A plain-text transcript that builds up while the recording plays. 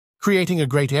Creating a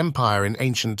great empire in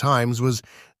ancient times was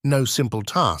no simple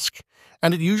task,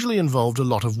 and it usually involved a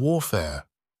lot of warfare.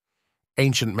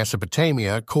 Ancient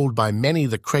Mesopotamia, called by many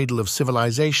the cradle of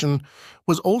civilization,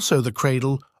 was also the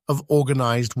cradle of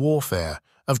organized warfare,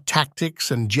 of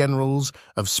tactics and generals,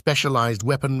 of specialized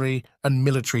weaponry and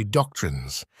military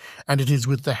doctrines, and it is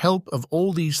with the help of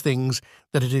all these things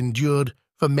that it endured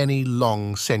for many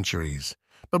long centuries.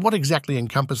 But what exactly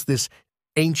encompassed this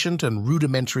ancient and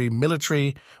rudimentary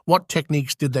military? What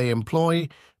techniques did they employ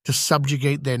to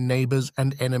subjugate their neighbors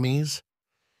and enemies?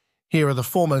 Here are the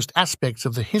foremost aspects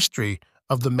of the history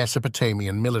of the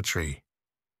Mesopotamian military.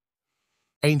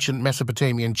 Ancient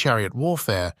Mesopotamian chariot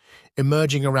warfare,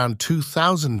 emerging around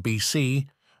 2000 BC,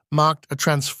 marked a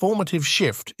transformative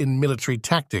shift in military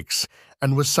tactics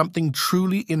and was something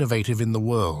truly innovative in the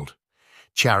world.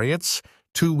 Chariots,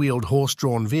 two-wheeled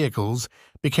horse-drawn vehicles,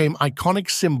 became iconic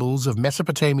symbols of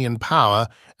Mesopotamian power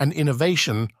and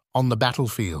innovation on the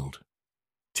battlefield.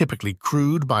 Typically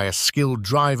crewed by a skilled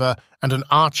driver and an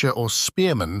archer or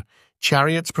spearman,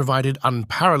 chariots provided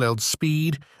unparalleled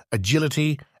speed,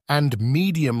 agility, and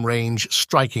medium-range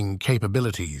striking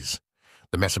capabilities.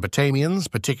 The Mesopotamians,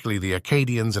 particularly the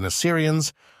Akkadians and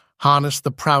Assyrians, harnessed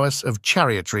the prowess of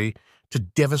chariotry to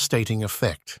devastating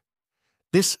effect.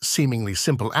 This seemingly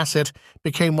simple asset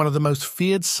became one of the most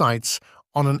feared sights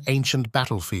on an ancient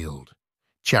battlefield.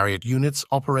 Chariot units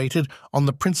operated on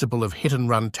the principle of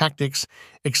hit-and-run tactics,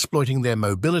 exploiting their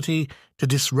mobility to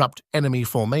disrupt enemy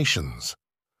formations.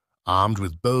 Armed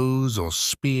with bows or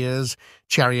spears,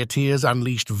 charioteers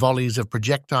unleashed volleys of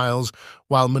projectiles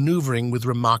while maneuvering with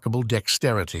remarkable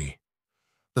dexterity.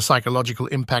 The psychological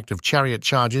impact of chariot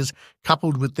charges,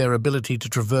 coupled with their ability to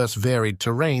traverse varied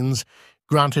terrains,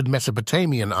 granted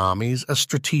Mesopotamian armies a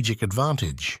strategic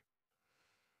advantage.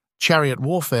 Chariot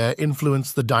warfare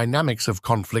influenced the dynamics of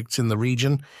conflicts in the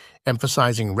region,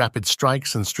 emphasizing rapid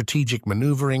strikes and strategic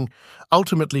maneuvering,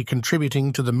 ultimately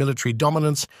contributing to the military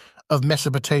dominance of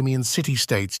Mesopotamian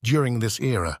city-states during this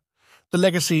era. The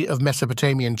legacy of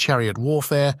Mesopotamian chariot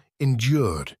warfare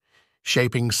endured,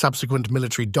 shaping subsequent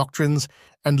military doctrines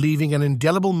and leaving an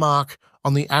indelible mark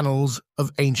on the annals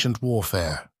of ancient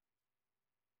warfare.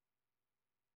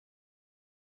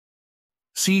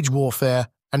 Siege warfare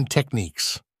and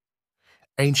techniques.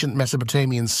 Ancient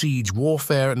Mesopotamian siege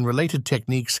warfare and related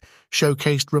techniques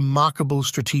showcased remarkable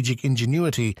strategic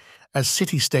ingenuity as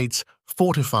city-states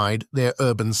fortified their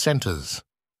urban centers.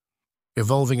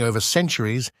 Evolving over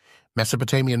centuries,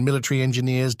 Mesopotamian military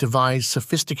engineers devised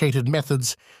sophisticated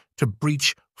methods to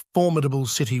breach formidable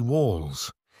city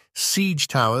walls. Siege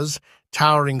towers,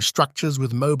 towering structures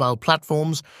with mobile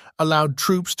platforms, allowed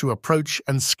troops to approach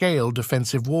and scale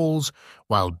defensive walls,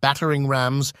 while battering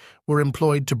rams were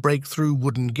employed to break through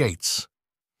wooden gates.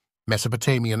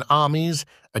 Mesopotamian armies,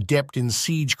 adept in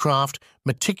siegecraft,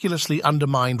 meticulously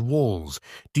undermined walls,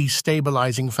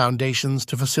 destabilizing foundations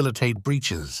to facilitate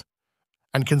breaches.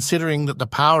 And considering that the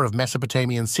power of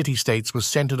Mesopotamian city-states was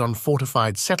centered on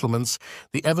fortified settlements,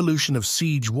 the evolution of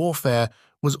siege warfare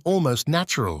was almost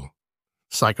natural.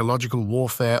 Psychological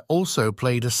warfare also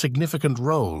played a significant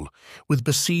role, with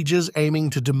besiegers aiming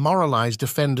to demoralize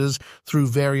defenders through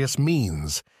various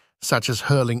means, such as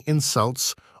hurling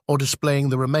insults or displaying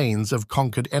the remains of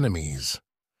conquered enemies.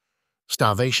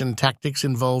 Starvation tactics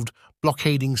involved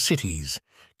blockading cities,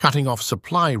 cutting off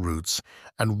supply routes,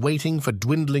 and waiting for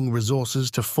dwindling resources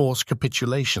to force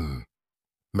capitulation.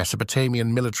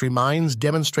 Mesopotamian military minds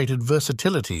demonstrated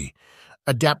versatility,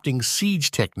 adapting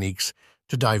siege techniques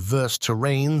to diverse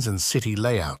terrains and city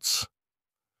layouts.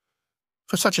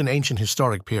 For such an ancient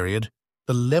historic period,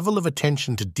 the level of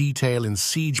attention to detail in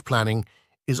siege planning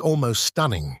is almost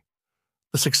stunning.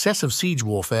 The success of siege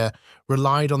warfare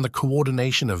relied on the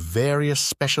coordination of various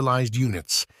specialized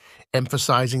units,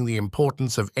 emphasizing the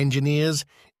importance of engineers,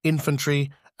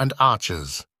 infantry, and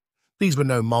archers. These were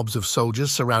no mobs of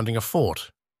soldiers surrounding a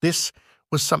fort. This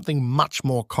was something much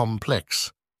more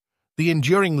complex. The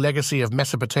enduring legacy of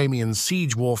Mesopotamian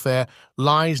siege warfare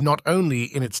lies not only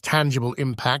in its tangible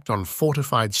impact on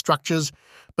fortified structures,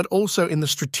 but also in the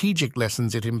strategic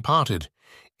lessons it imparted,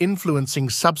 influencing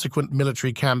subsequent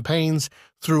military campaigns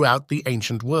throughout the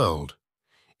ancient world.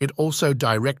 It also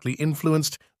directly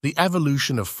influenced the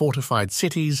evolution of fortified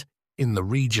cities in the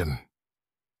region.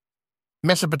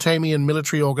 Mesopotamian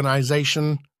military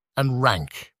organization and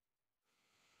rank.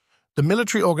 The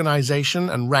military organization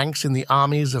and ranks in the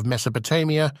armies of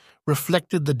Mesopotamia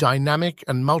reflected the dynamic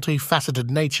and multifaceted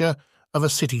nature of a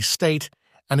city-state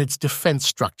and its defense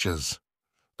structures.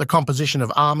 The composition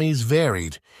of armies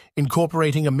varied,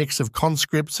 incorporating a mix of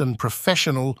conscripts and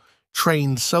professional,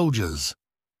 trained soldiers.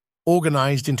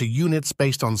 Organized into units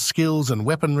based on skills and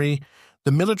weaponry,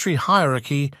 the military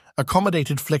hierarchy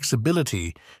accommodated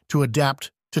flexibility to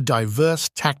adapt to diverse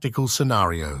tactical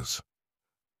scenarios.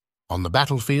 On the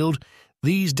battlefield,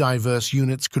 these diverse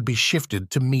units could be shifted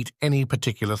to meet any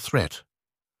particular threat.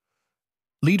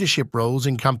 Leadership roles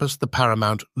encompassed the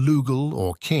paramount lugal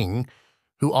or king,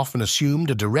 who often assumed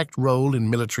a direct role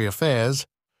in military affairs,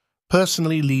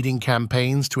 personally leading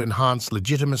campaigns to enhance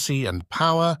legitimacy and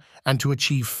power and to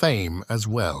achieve fame as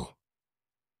well.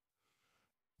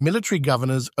 Military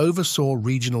governors oversaw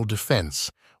regional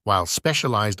defense, while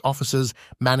specialized officers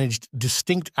managed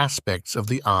distinct aspects of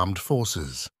the armed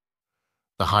forces.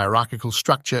 The hierarchical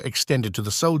structure extended to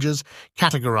the soldiers,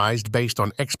 categorized based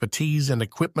on expertise and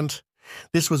equipment.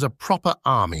 This was a proper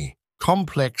army,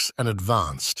 complex and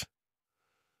advanced.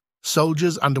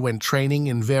 Soldiers underwent training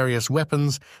in various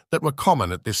weapons that were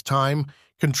common at this time,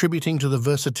 contributing to the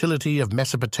versatility of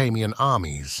Mesopotamian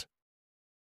armies.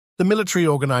 The military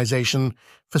organization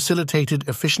facilitated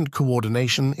efficient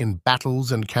coordination in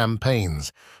battles and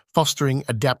campaigns, fostering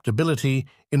adaptability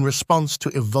in response to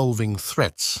evolving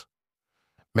threats.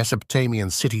 Mesopotamian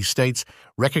city-states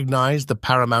recognized the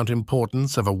paramount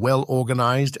importance of a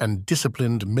well-organized and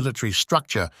disciplined military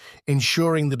structure,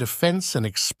 ensuring the defense and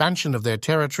expansion of their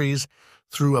territories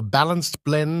through a balanced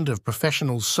blend of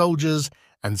professional soldiers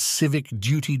and civic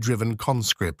duty-driven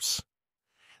conscripts.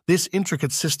 This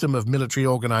intricate system of military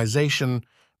organization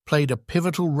played a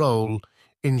pivotal role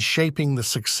in shaping the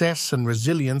success and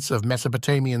resilience of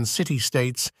Mesopotamian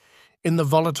city-states in the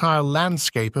volatile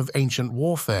landscape of ancient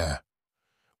warfare.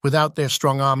 Without their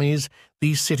strong armies,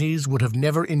 these cities would have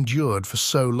never endured for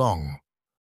so long.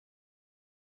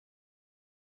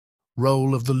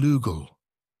 Role of the lugal.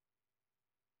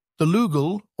 The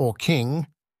lugal, or king,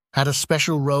 had a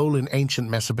special role in ancient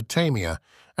Mesopotamia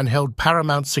and held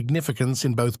paramount significance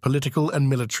in both political and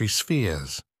military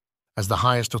spheres. As the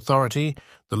highest authority,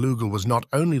 the lugal was not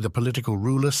only the political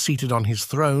ruler seated on his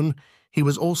throne, he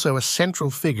was also a central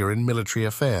figure in military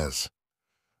affairs.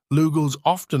 Lugals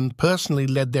often personally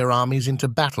led their armies into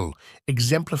battle,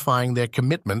 exemplifying their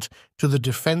commitment to the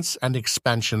defense and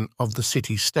expansion of the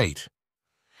city-state.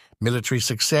 Military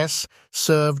success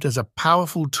served as a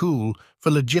powerful tool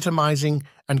for legitimizing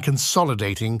and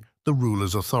consolidating the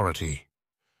ruler's authority.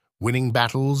 Winning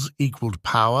battles equaled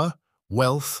power,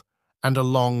 wealth, and a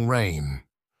long reign.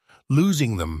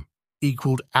 Losing them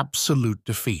equaled absolute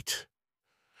defeat.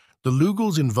 The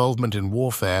lugal's involvement in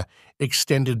warfare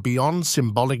extended beyond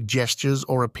symbolic gestures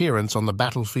or appearance on the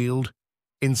battlefield,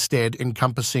 instead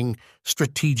encompassing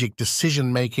strategic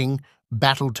decision-making,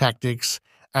 battle tactics,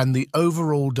 and the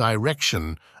overall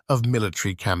direction of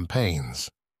military campaigns.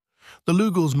 The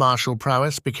lugal's martial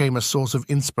prowess became a source of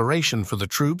inspiration for the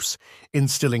troops,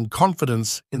 instilling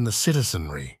confidence in the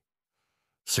citizenry.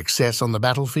 Success on the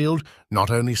battlefield not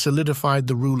only solidified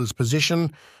the ruler's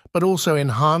position, but also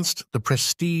enhanced the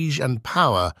prestige and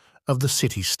power of the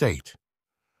city-state.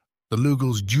 The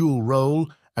lugal's dual role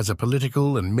as a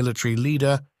political and military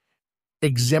leader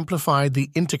exemplified the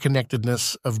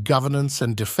interconnectedness of governance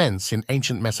and defense in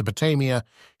ancient Mesopotamia,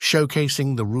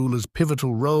 showcasing the ruler's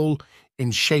pivotal role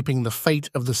in shaping the fate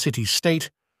of the city-state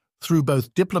through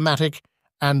both diplomatic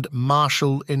and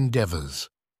martial endeavors.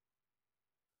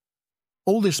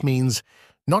 All this means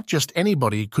not just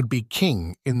anybody could be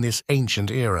king in this ancient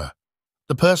era.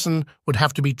 The person would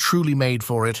have to be truly made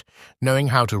for it, knowing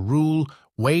how to rule,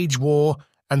 wage war,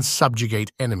 and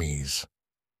subjugate enemies.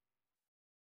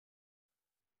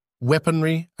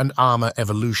 Weaponry and armor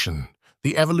evolution.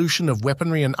 The evolution of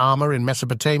weaponry and armor in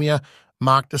Mesopotamia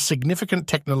marked a significant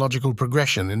technological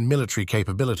progression in military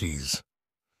capabilities.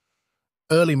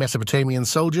 Early Mesopotamian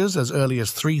soldiers, as early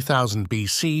as 3000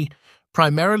 BC,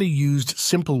 primarily used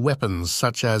simple weapons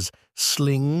such as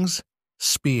slings,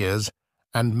 spears,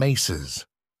 and maces.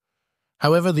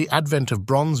 However, the advent of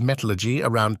bronze metallurgy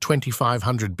around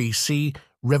 2500 BC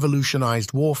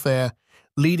revolutionized warfare,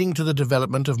 leading to the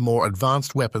development of more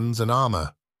advanced weapons and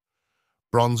armor.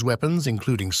 Bronze weapons,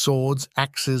 including swords,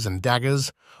 axes, and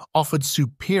daggers, offered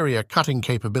superior cutting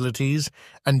capabilities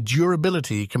and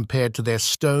durability compared to their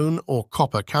stone or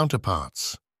copper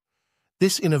counterparts.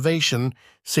 This innovation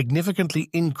significantly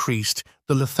increased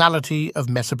the lethality of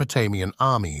Mesopotamian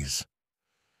armies.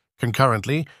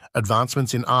 Concurrently,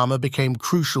 advancements in armor became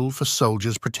crucial for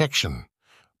soldiers' protection.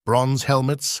 Bronze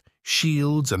helmets,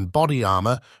 shields, and body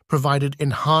armor provided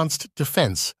enhanced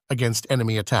defense against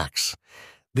enemy attacks.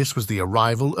 This was the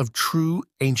arrival of true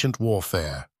ancient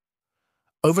warfare.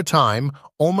 Over time,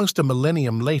 almost a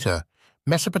millennium later,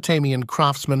 Mesopotamian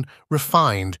craftsmen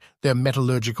refined their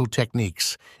metallurgical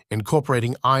techniques,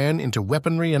 incorporating iron into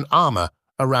weaponry and armor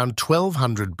around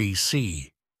 1200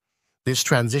 BC. This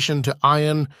transition to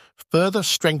iron further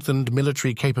strengthened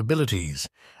military capabilities,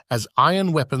 as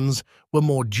iron weapons were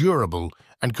more durable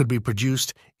and could be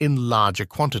produced in larger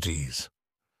quantities.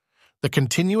 The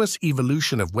continuous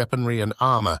evolution of weaponry and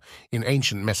armor in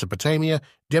ancient Mesopotamia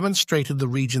demonstrated the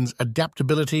region's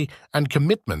adaptability and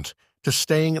commitment to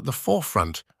staying at the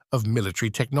forefront of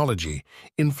military technology,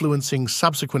 influencing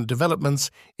subsequent developments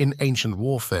in ancient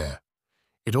warfare.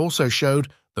 It also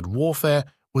showed that warfare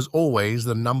was always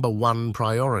the #1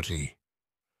 priority.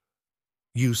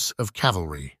 Use of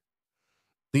cavalry.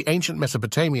 The ancient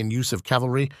Mesopotamian use of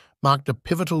cavalry marked a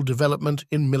pivotal development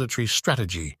in military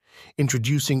strategy,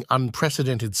 introducing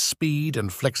unprecedented speed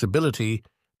and flexibility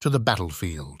to the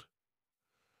battlefield.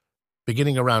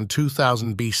 Beginning around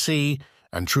 2000 BC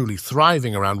and truly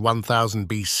thriving around 1000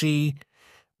 BC,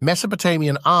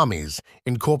 Mesopotamian armies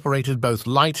incorporated both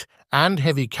light and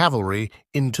heavy cavalry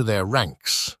into their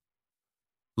ranks.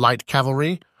 Light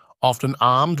cavalry, often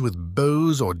armed with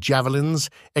bows or javelins,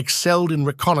 excelled in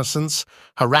reconnaissance,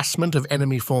 harassment of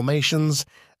enemy formations,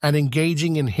 and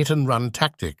engaging in hit-and-run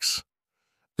tactics.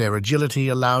 Their agility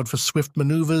allowed for swift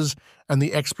maneuvers and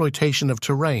the exploitation of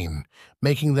terrain,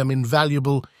 making them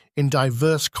invaluable in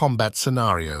diverse combat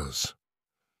scenarios.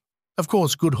 Of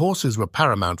course, good horses were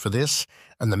paramount for this,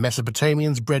 and the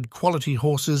Mesopotamians bred quality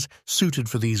horses suited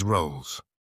for these roles.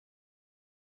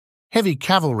 Heavy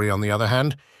cavalry, on the other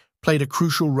hand, played a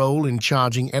crucial role in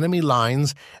charging enemy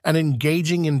lines and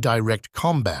engaging in direct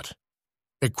combat.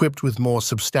 Equipped with more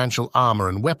substantial armor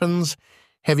and weapons,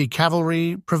 heavy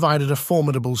cavalry provided a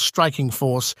formidable striking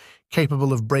force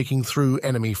capable of breaking through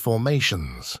enemy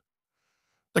formations.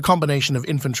 The combination of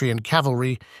infantry and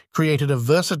cavalry created a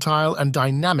versatile and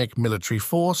dynamic military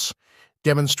force,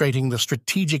 demonstrating the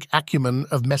strategic acumen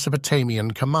of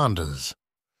Mesopotamian commanders.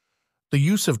 The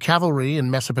use of cavalry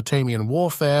in Mesopotamian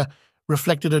warfare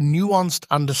reflected a nuanced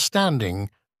understanding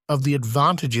of the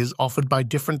advantages offered by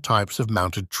different types of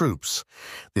mounted troops.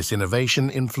 This innovation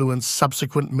influenced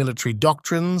subsequent military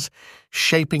doctrines,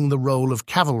 shaping the role of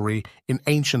cavalry in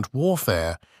ancient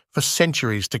warfare for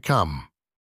centuries to come.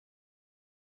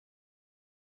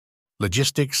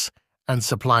 Logistics and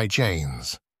supply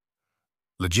chains.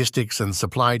 Logistics and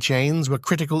supply chains were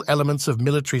critical elements of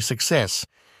military success,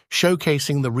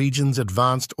 showcasing the region's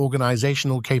advanced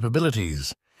organizational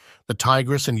capabilities. The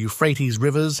Tigris and Euphrates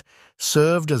rivers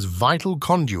served as vital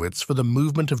conduits for the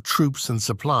movement of troops and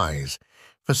supplies,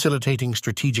 facilitating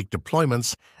strategic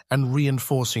deployments and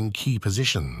reinforcing key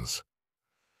positions.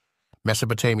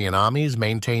 Mesopotamian armies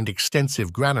maintained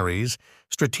extensive granaries,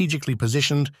 strategically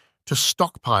positioned to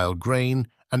stockpile grain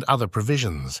and other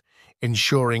provisions,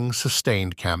 ensuring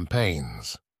sustained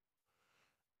campaigns.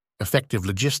 Effective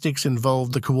logistics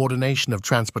involved the coordination of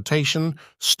transportation,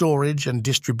 storage, and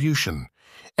distribution,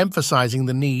 emphasizing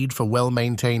the need for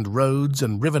well-maintained roads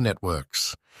and river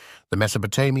networks. The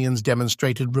Mesopotamians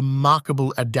demonstrated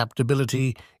remarkable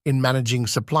adaptability in managing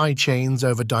supply chains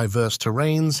over diverse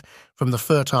terrains, from the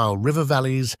fertile river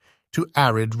valleys to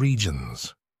arid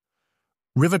regions.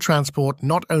 River transport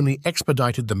not only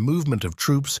expedited the movement of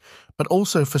troops, but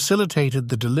also facilitated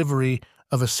the delivery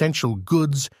of essential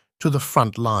goods to the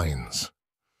front lines.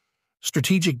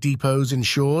 Strategic depots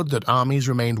ensured that armies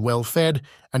remained well-fed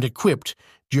and equipped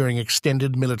during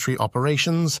extended military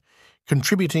operations,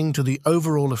 contributing to the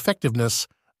overall effectiveness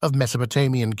of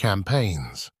Mesopotamian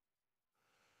campaigns.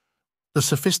 The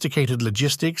sophisticated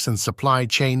logistics and supply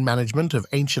chain management of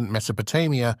ancient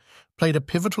Mesopotamia played a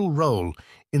pivotal role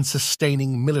in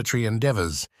sustaining military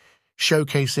endeavors,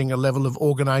 showcasing a level of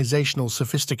organizational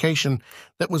sophistication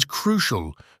that was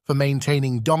crucial for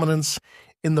maintaining dominance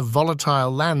in the volatile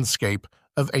landscape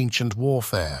of ancient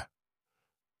warfare.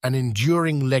 An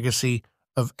enduring legacy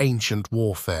of ancient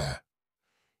warfare.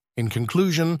 In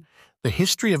conclusion, the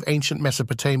history of ancient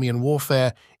Mesopotamian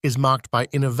warfare is marked by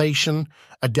innovation,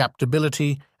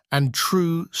 adaptability, and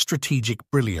true strategic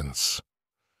brilliance.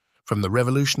 From the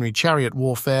revolutionary chariot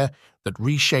warfare that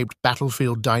reshaped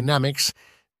battlefield dynamics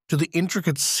to the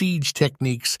intricate siege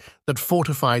techniques that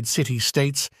fortified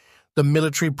city-states, the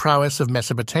military prowess of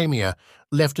Mesopotamia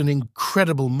left an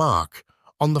incredible mark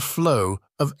on the flow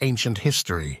of ancient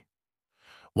history.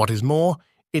 What is more,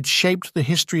 it shaped the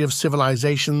history of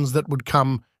civilizations that would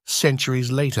come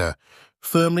centuries later,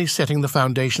 firmly setting the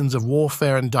foundations of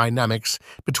warfare and dynamics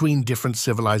between different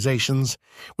civilizations,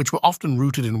 which were often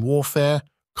rooted in warfare,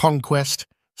 conquest,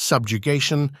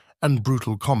 subjugation, and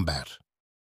brutal combat.